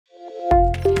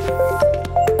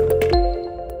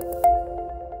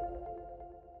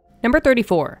Number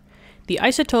 34. The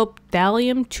isotope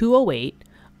Thallium-208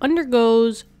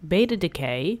 undergoes beta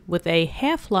decay with a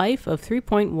half-life of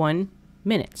 3.1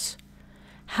 minutes.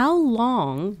 How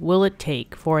long will it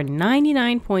take for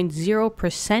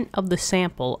 99.0% of the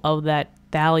sample of that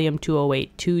Thallium-208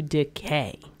 to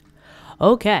decay?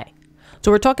 Okay,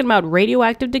 so we're talking about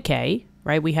radioactive decay,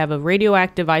 right? We have a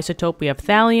radioactive isotope, we have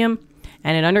thallium,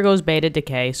 and it undergoes beta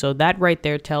decay. So that right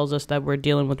there tells us that we're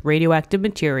dealing with radioactive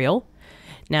material.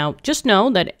 Now, just know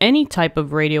that any type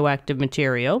of radioactive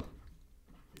material,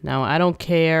 now I don't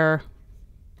care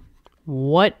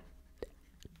what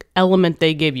element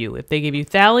they give you. If they give you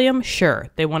thallium, sure.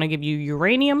 They want to give you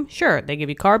uranium, sure. They give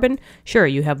you carbon, sure.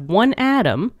 You have one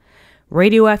atom,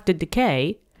 radioactive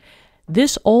decay.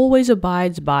 This always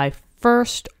abides by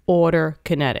first order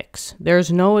kinetics.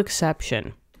 There's no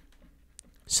exception.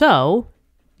 So,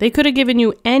 they could have given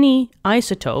you any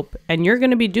isotope, and you're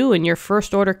going to be doing your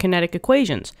first order kinetic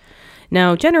equations.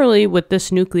 Now, generally with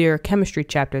this nuclear chemistry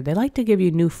chapter, they like to give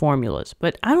you new formulas,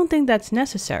 but I don't think that's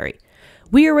necessary.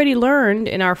 We already learned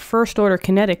in our first order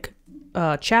kinetic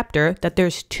chapter that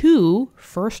there's two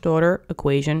first order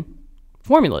equation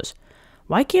formulas.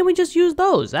 Why can't we just use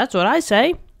those? That's what I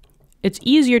say. It's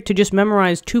easier to just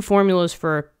memorize two formulas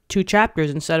for two chapters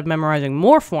instead of memorizing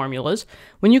more formulas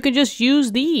when you could just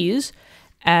use these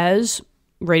as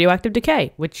radioactive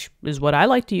decay, which is what I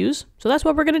like to use. So that's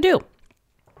what we're going to do.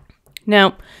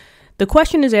 Now, the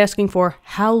question is asking for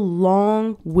how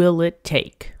long will it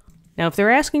take? Now, if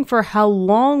they're asking for how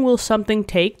long will something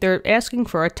take, they're asking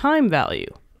for a time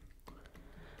value.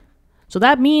 So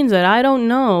that means that I don't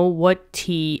know what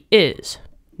T is.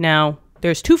 Now,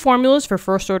 there's two formulas for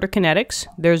first order kinetics.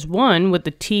 There's one with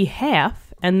the T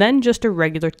half and then just a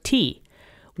regular T.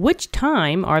 Which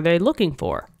time are they looking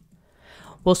for?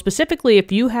 Well, specifically,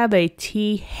 if you have a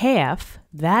T half,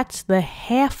 that's the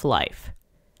half-life.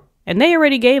 And they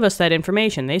already gave us that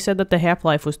information. They said that the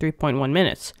half-life was 3.1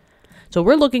 minutes. So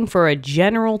we're looking for a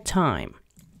general time.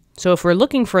 So if we're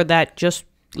looking for that just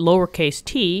lowercase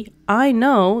t, I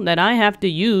know that I have to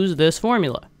use this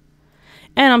formula.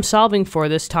 And I'm solving for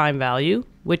this time value,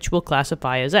 which we'll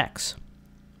classify as x.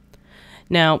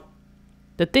 Now,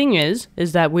 the thing is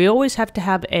that we always have to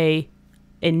have a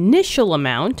initial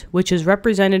amount, which is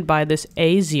represented by this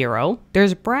A0.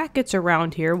 There's brackets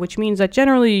around here, which means that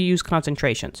generally you use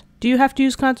concentrations. Do you have to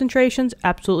use concentrations?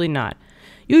 Absolutely not.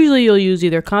 Usually you'll use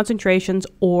either concentrations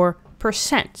or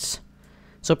percents.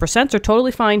 So percents are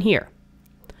totally fine here.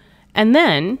 And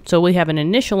then, so we have an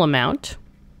initial amount.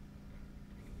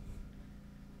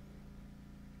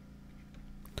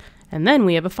 And then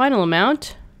we have a final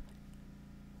amount.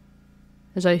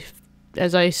 As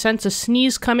I sense a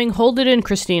sneeze coming, hold it in,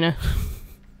 Christina.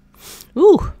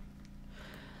 Ooh.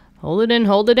 Hold it in,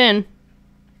 hold it in.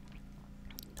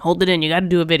 Hold it in, you gotta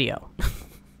do a video.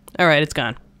 Alright, it's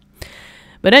gone.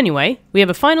 But anyway, we have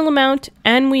a final amount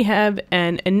and we have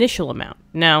an initial amount.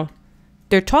 Now,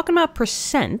 they're talking about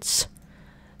percents.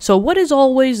 So what is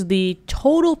always the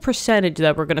total percentage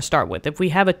that we're gonna start with? If we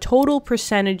have a total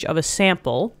percentage of a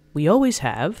sample, we always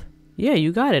have, yeah,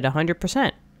 you got it,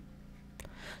 100%.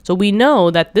 So we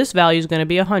know that this value is going to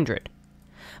be 100.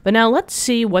 But now let's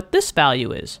see what this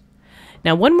value is.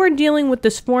 Now when we're dealing with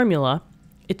this formula,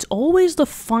 it's always the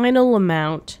final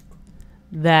amount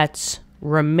that's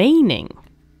remaining,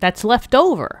 that's left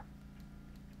over.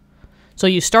 So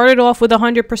you started off with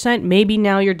 100%, maybe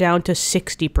now you're down to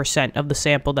 60% of the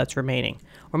sample that's remaining.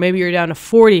 Or maybe you're down to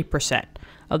 40%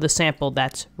 of the sample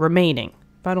that's remaining.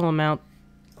 Final amount,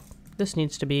 this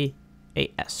needs to be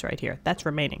a S right here, that's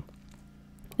remaining.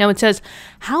 Now it says,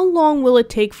 how long will it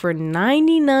take for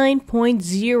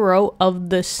 99.0 of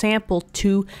the sample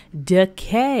to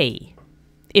decay?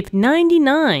 If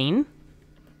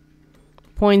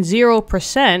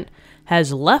 99.0%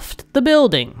 has left the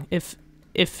building, if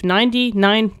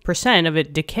 99% of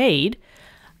it decayed,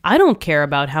 I don't care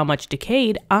about how much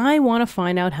decayed, I want to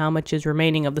find out how much is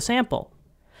remaining of the sample.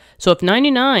 So if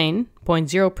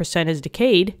 99.0% has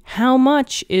decayed, how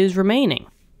much is remaining?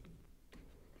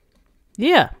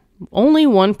 Yeah, only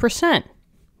 1%,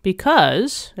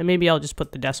 because, and maybe I'll just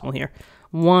put the decimal here,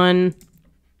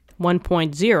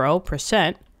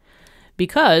 1.0%,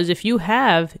 because if you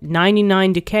have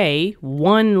 99 decay,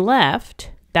 1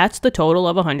 left, that's the total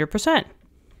of 100%.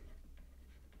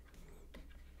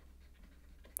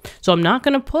 So I'm not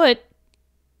going to put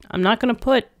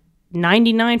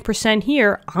 99%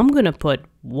 here, I'm going to put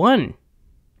 1%.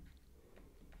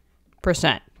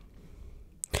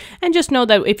 And just know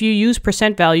that if you use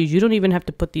percent values, you don't even have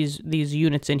to put these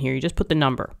units in here. You just put the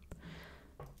number.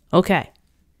 Okay.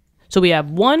 So we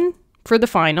have 1 for the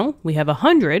final. We have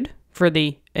 100 for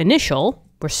the initial.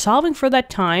 We're solving for that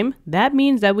time. That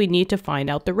means that we need to find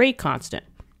out the rate constant.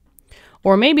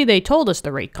 Or maybe they told us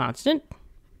the rate constant,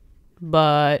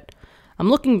 but I'm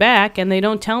looking back and they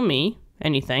don't tell me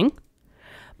anything.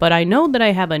 But I know that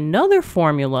I have another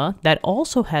formula that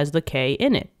also has the K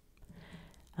in it.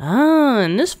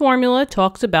 And this formula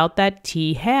talks about that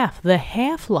T-half, the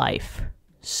half-life.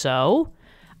 So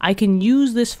I can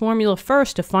use this formula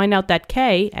first to find out that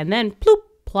K, and then ploop,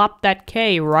 plop that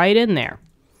K right in there.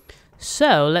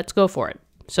 So let's go for it.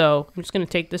 So I'm just going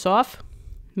to take this off.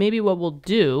 Maybe what we'll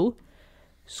do,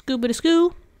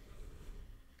 scooby-da-scoo.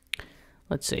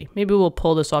 Let's see. Maybe we'll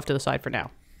pull this off to the side for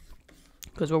now,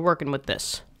 because we're working with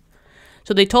this.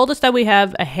 So they told us that we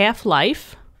have a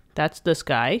half-life. That's this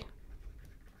guy.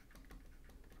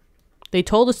 They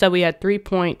told us that we had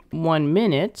 3.1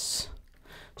 minutes.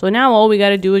 So now all we got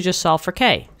to do is just solve for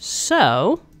K.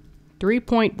 So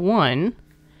 3.1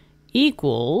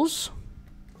 equals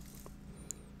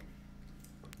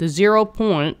the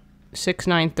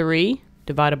 0.693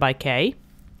 divided by K.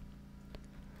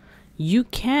 You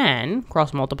can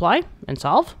cross multiply and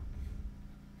solve.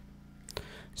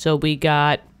 So we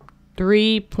got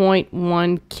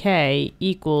 3.1K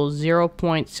equals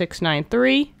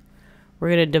 0.693. We're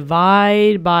going to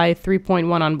divide by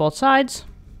 3.1 on both sides.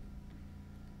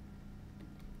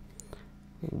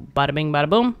 Bada bing, bada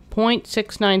boom.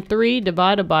 0.693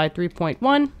 divided by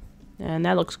 3.1. And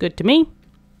that looks good to me.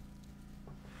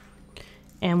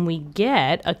 And we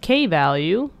get a K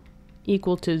value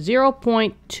equal to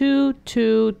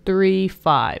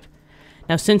 0.2235.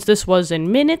 Now, since this was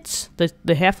in minutes,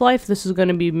 the half-life, this is going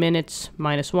to be minutes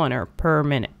minus 1, or per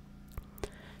minute.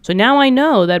 So now I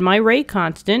know that my rate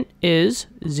constant is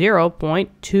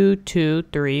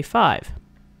 0.2235.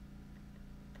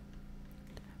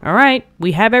 All right,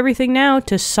 we have everything now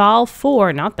to solve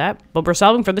for, not that, but we're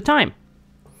solving for the time.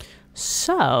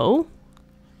 So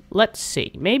let's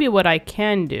see. Maybe what I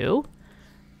can do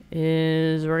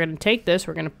is we're going to take this,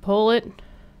 we're going to pull it.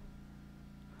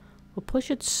 We'll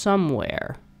push it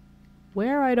somewhere.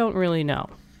 Where, I don't really know.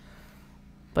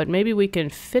 But maybe we can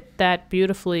fit that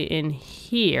beautifully in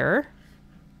here.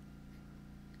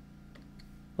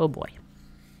 Oh boy.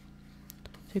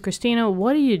 So Christina,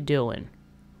 what are you doing?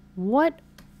 What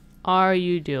are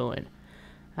you doing?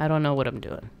 I don't know what I'm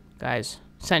doing. Guys,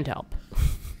 send help.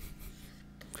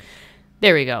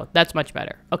 There we go. That's much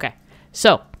better. Okay.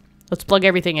 So let's plug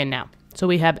everything in now. So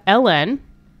we have ln.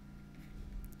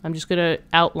 I'm just going to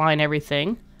outline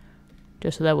everything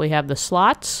just so that we have the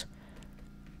slots.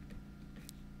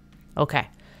 Okay,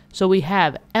 so we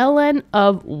have ln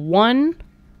of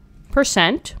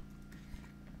 1%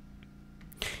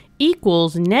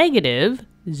 equals negative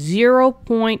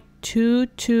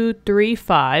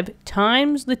 0.2235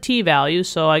 times the t-value,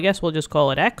 so I guess we'll just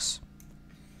call it x.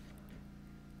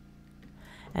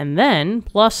 And then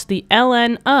plus the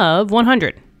ln of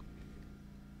 100.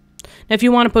 Now, if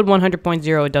you want to put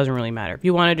 100.0, it doesn't really matter. If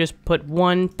you want to just put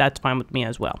 1, that's fine with me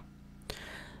as well.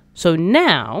 So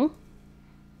now,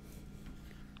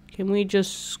 can we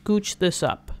just scooch this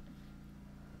up?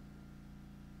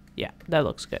 Yeah, that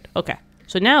looks good. Okay,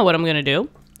 so now what I'm going to do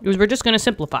is we're just going to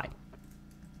simplify.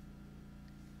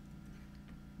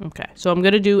 Okay, so I'm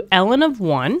going to do ln of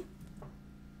 1.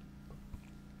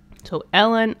 So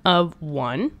ln of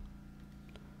 1.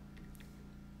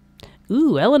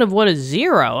 Ooh, ln of 1 is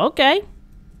 0. Okay.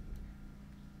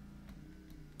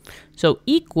 So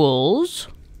equals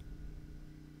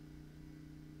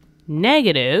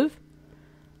negative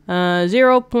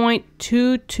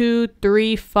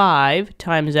 0.2235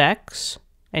 times x.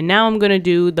 And now I'm going to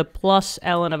do the plus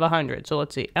ln of 100. So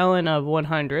let's see. ln of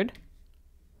 100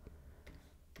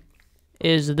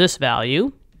 is this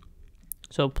value.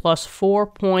 So plus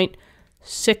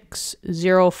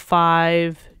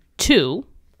 4.6052.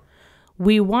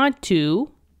 We want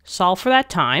to solve for that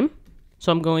time.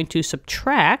 So I'm going to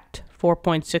subtract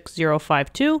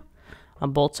 4.6052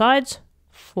 on both sides.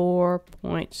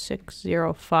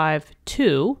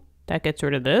 4.6052. That gets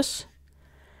rid of this.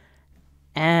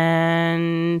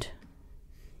 And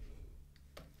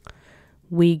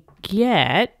we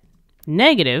get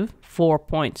negative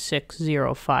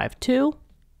 4.6052.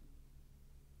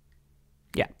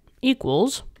 Yeah,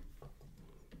 equals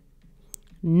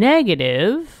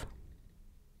negative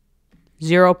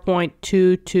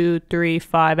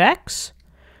 0.2235x.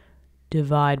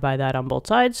 Divide by that on both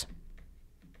sides.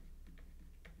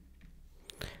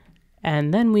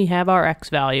 And then we have our x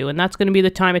value, and that's going to be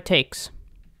the time it takes.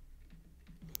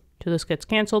 So this gets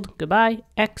canceled. Goodbye.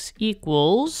 X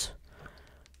equals,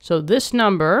 so this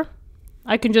number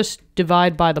I can just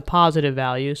divide by the positive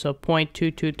value, so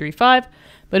 0.2235.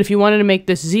 But if you wanted to make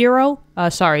this if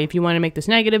you want to make this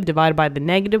negative, divide by the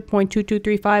negative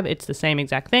 0.2235, it's the same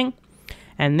exact thing.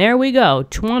 And there we go,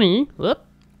 20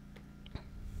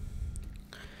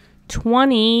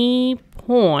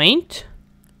 point,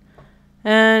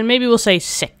 and maybe we'll say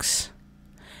 6.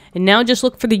 And now just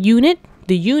look for the unit.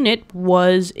 The unit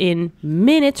was in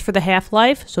minutes for the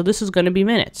half-life, so this is going to be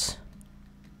minutes.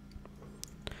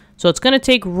 So it's going to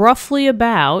take roughly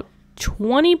about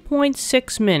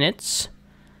 20.6 minutes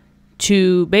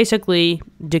to basically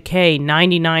decay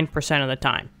 99% of the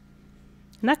time.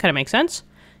 And that kind of makes sense.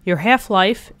 Your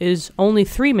half-life is only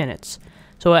 3 minutes.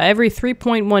 So every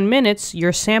 3.1 minutes,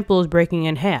 your sample is breaking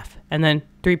in half. And then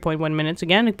 3.1 minutes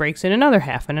again, it breaks in another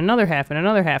half, and another half, and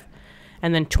another half.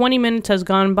 And then 20 minutes has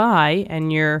gone by,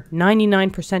 and you're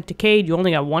 99% decayed. You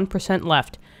only got 1%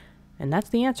 left. And that's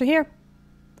the answer here.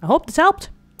 I hope this helped.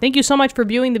 Thank you so much for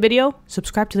viewing the video.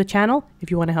 Subscribe to the channel if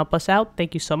you want to help us out.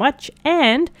 Thank you so much.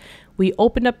 And we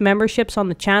opened up memberships on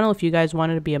the channel if you guys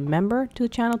wanted to be a member to the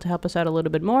channel to help us out a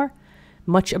little bit more.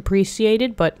 Much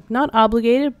appreciated, but not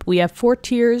obligated. We have 4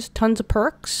 tiers, tons of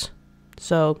perks.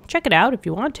 So check it out if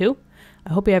you want to.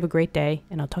 I hope you have a great day,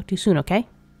 and I'll talk to you soon, okay?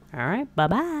 All right,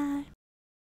 bye-bye.